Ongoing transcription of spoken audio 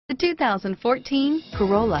The 2014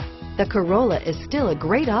 Corolla. The Corolla is still a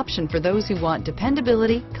great option for those who want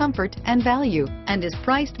dependability, comfort, and value, and is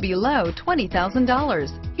priced below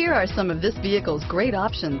 $20,000. Here are some of this vehicle's great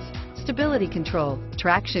options: stability control,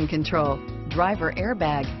 traction control, driver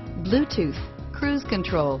airbag, Bluetooth, cruise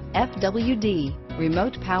control, FWD,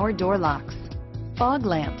 remote power door locks, fog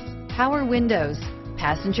lamps, power windows,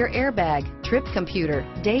 passenger airbag, trip computer,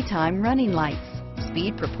 daytime running lights,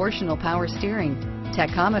 speed proportional power steering,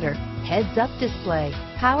 tachometer, heads-up display,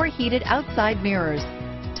 power heated outside mirrors,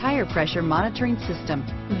 tire pressure monitoring system.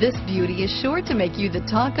 This beauty is sure to make you the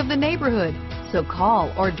talk of the neighborhood. So call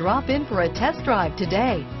or drop in for a test drive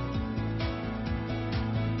today.